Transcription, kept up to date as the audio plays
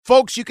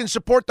Folks, you can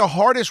support the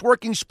hardest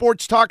working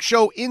sports talk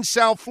show in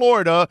South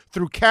Florida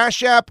through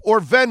Cash App or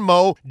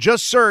Venmo.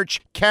 Just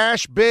search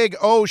Cash Big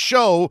O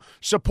Show.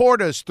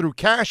 Support us through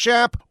Cash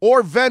App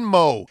or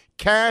Venmo.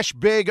 Cash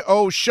Big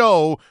O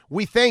Show.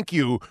 We thank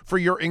you for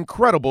your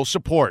incredible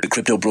support. The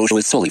Crypto Bro Show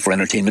is solely for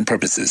entertainment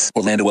purposes.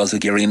 Orlando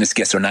Alzagari and his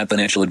guests are not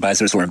financial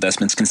advisors or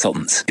investments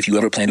consultants. If you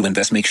ever plan to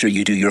invest, make sure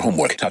you do your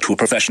homework. Talk to a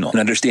professional and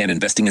understand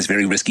investing is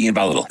very risky and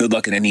volatile. Good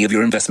luck in any of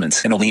your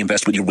investments and only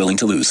invest what you're willing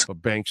to lose.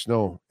 But banks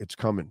know it's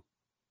coming.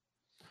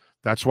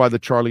 That's why the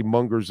Charlie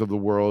Mungers of the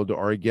world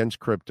are against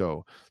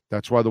crypto.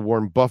 That's why the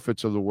Warren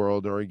Buffetts of the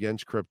world are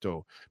against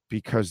crypto,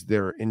 because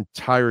their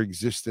entire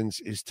existence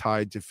is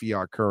tied to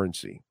fiat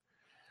currency.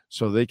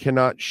 So they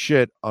cannot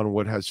shit on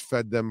what has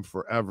fed them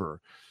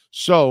forever.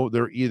 So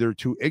they're either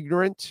too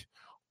ignorant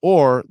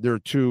or they're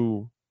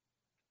too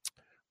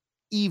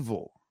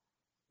evil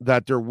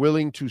that they're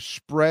willing to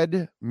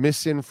spread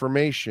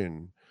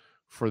misinformation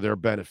for their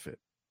benefit.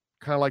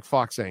 Kind of like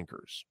Fox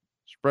anchors.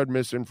 Spread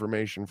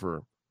misinformation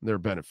for their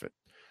benefit.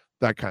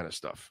 That kind of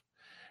stuff.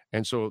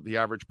 And so the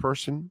average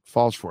person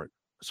falls for it.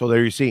 So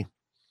there you see.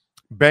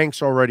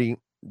 Banks already,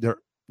 they're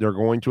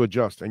going to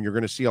adjust. And you're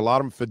going to see a lot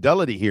of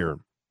Fidelity here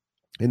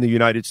in the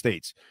United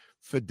States.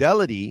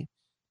 Fidelity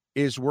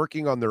is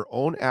working on their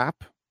own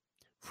app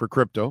for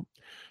crypto.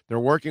 They're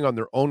working on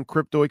their own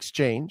crypto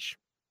exchange.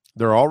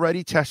 They're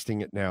already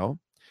testing it now.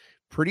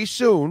 Pretty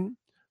soon,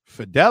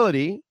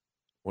 Fidelity,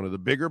 one of the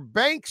bigger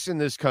banks in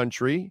this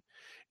country,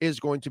 is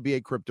going to be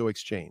a crypto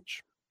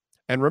exchange.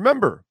 And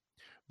remember,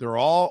 they're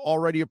all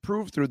already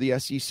approved through the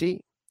SEC.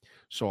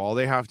 So all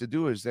they have to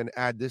do is then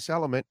add this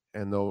element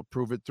and they'll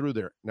approve it through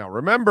there. Now,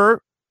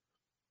 remember,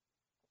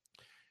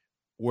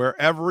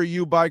 wherever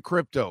you buy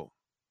crypto,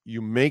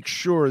 you make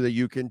sure that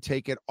you can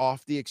take it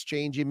off the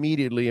exchange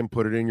immediately and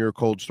put it in your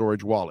cold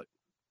storage wallet.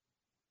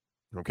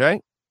 Okay?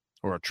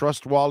 Or a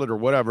trust wallet or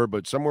whatever,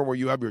 but somewhere where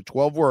you have your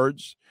 12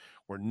 words,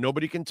 where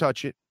nobody can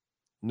touch it,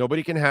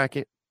 nobody can hack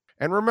it.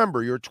 And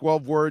remember, your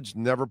 12 words,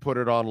 never put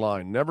it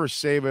online. Never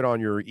save it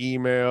on your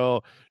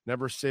email.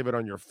 Never save it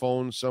on your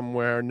phone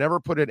somewhere. Never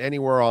put it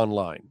anywhere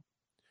online.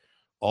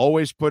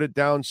 Always put it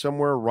down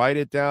somewhere. Write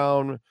it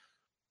down.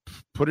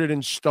 Put it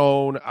in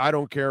stone. I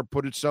don't care.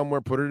 Put it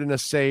somewhere. Put it in a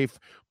safe.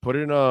 Put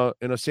it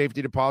in a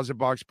safety deposit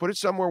box. Put it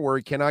somewhere where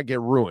it cannot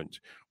get ruined,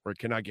 where it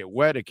cannot get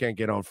wet. It can't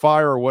get on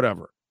fire or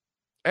whatever.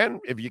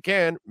 And if you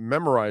can,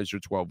 memorize your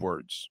 12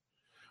 words.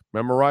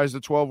 Memorize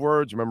the 12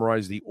 words.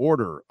 Memorize the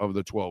order of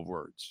the 12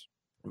 words.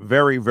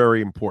 Very,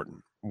 very important.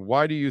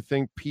 Why do you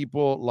think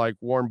people like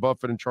Warren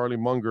Buffett and Charlie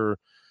Munger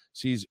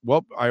sees?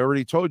 Well, I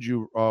already told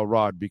you,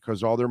 Rod,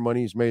 because all their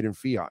money is made in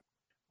fiat.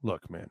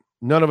 Look, man,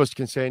 none of us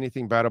can say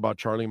anything bad about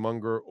Charlie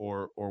Munger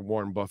or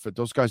Warren Buffett.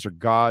 Those guys are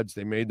gods.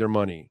 They made their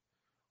money.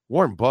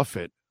 Warren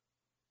Buffett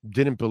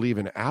didn't believe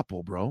in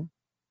Apple, bro.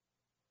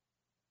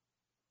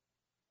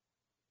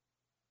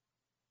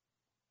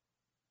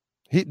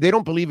 They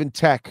don't believe in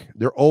tech.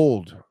 They're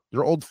old.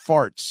 They're old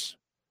farts.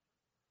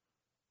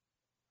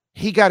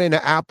 He got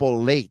into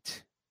Apple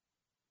late.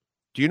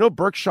 Do you know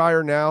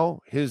Berkshire now,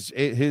 his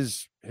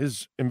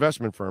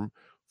investment firm,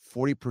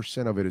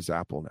 40% of it is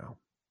Apple now.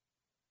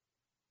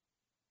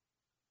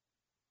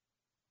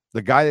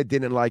 The guy that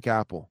didn't like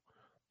Apple,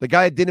 the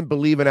guy that didn't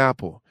believe in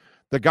Apple,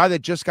 the guy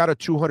that just got a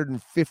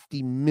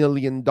 $250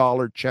 million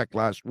check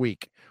last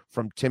week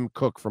from Tim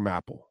Cook from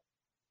Apple.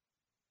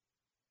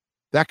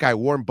 That guy,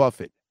 Warren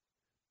Buffett,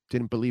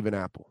 didn't believe in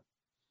Apple.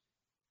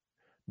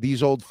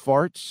 These old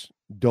farts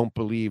don't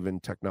believe in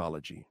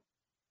technology.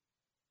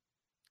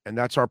 And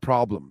that's our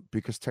problem,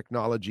 because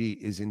technology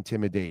is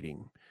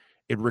intimidating.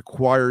 It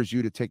requires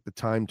you to take the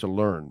time to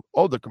learn.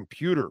 Oh, the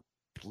computer,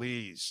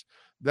 please.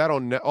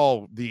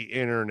 The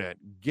internet.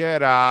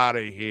 Get out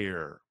of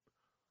here.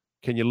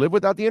 Can you live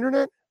without the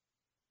internet?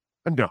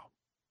 No.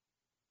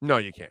 No,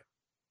 you can't.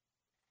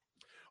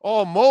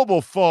 Oh,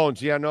 mobile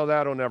phones. Yeah, no,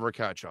 that'll never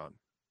catch on.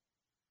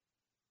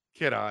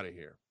 Get out of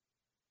here.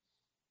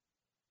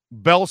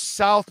 Bell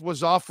South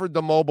was offered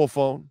the mobile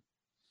phone.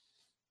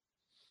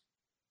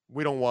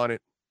 We don't want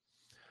it.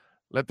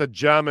 Let the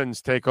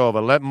Germans take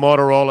over. Let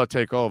Motorola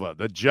take over.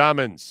 The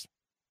Germans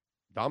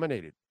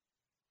dominated.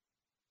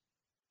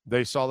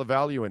 They saw the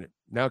value in it.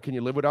 Now, can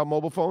you live without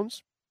mobile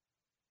phones?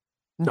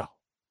 No.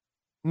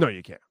 No,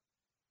 you can't.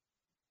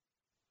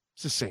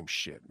 It's the same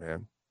shit,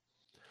 man.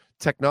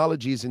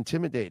 Technology is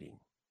intimidating.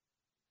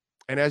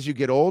 And as you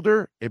get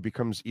older, it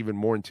becomes even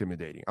more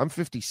intimidating. I'm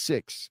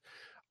 56.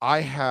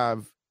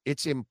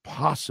 It's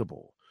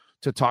impossible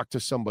to talk to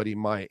somebody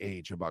my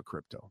age about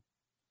crypto.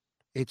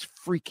 It's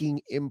freaking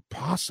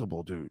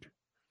impossible, dude.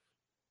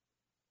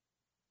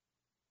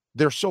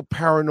 They're so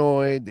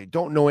paranoid. They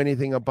don't know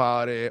anything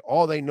about it.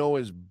 All they know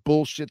is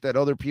bullshit that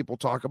other people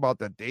talk about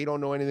that they don't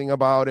know anything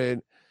about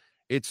it.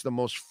 It's the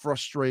most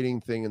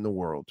frustrating thing in the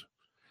world.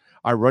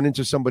 I run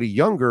into somebody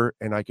younger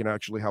and I can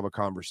actually have a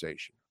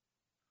conversation.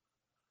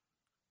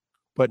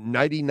 But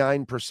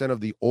 99%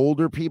 of the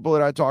older people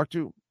that I talk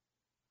to,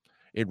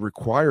 it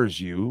requires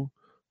you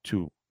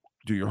to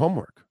do your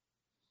homework,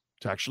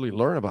 to actually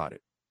learn about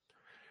it.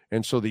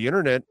 And so the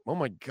internet, oh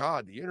my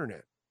God, the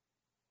internet,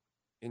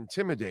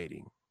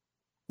 intimidating.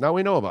 Now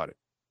we know about it.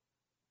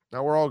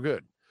 Now we're all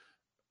good.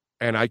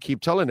 And I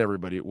keep telling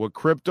everybody what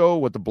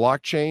the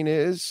blockchain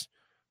is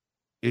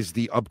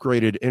the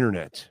upgraded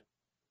internet.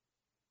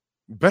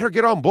 Better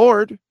get on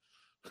board.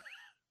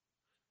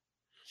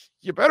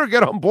 You better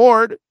get on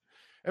board.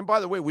 And by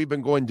the way, we've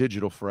been going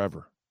digital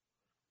forever.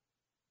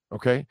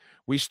 Okay?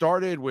 We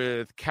started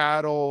with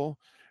cattle,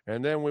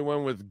 and then we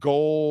went with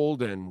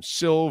gold and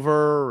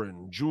silver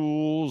and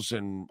jewels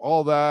and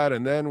all that.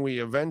 And then we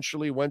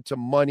eventually went to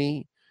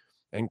money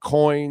and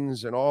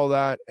coins and all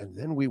that. And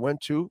then we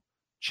went to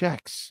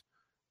checks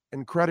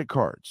and credit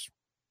cards.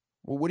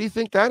 Well, what do you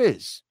think that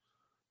is?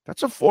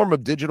 That's a form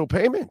of digital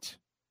payment.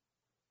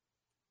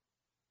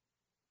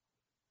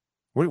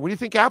 What do you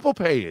think Apple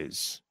Pay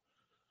is?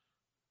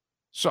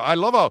 So I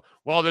love how,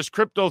 well, this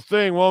crypto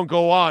thing won't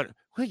go on.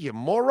 Well, you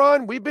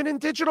moron, we've been in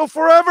digital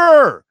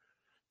forever.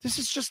 This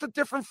is just a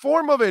different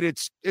form of it.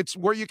 It's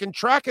where you can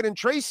track it and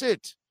trace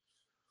it.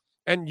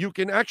 And you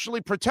can actually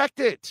protect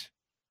it.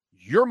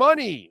 Your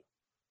money.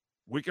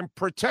 We can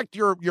protect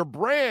your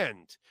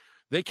brand.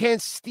 They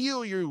can't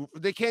steal you.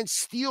 They can't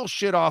steal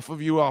shit off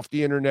of you off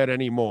the internet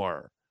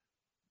anymore.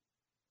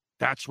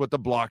 That's what the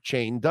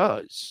blockchain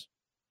does.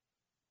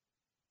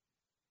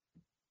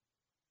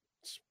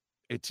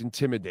 It's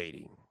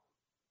intimidating.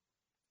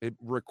 It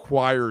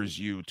requires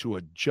you to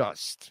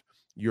adjust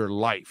your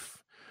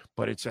life,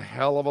 but it's a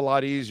hell of a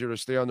lot easier to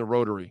stay on the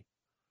rotary.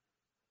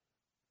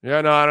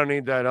 Yeah, no, I don't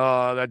need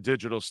that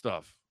digital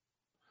stuff.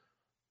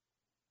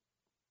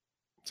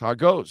 That's how it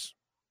goes.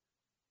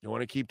 You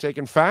want to keep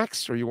taking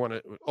fax, or you want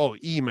to,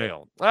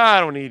 email.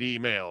 I don't need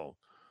email.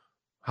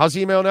 How's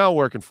email now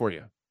working for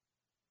you?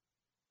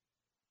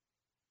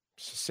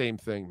 It's the same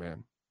thing,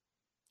 man.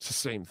 It's the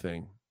same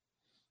thing.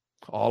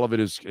 All of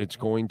it's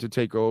going to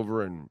take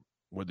over, and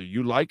whether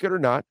you like it or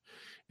not,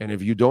 and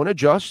if you don't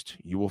adjust,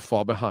 you will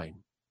fall behind.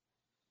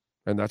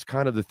 And that's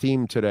kind of the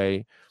theme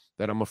today,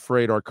 that I'm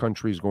afraid our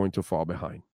country is going to fall behind.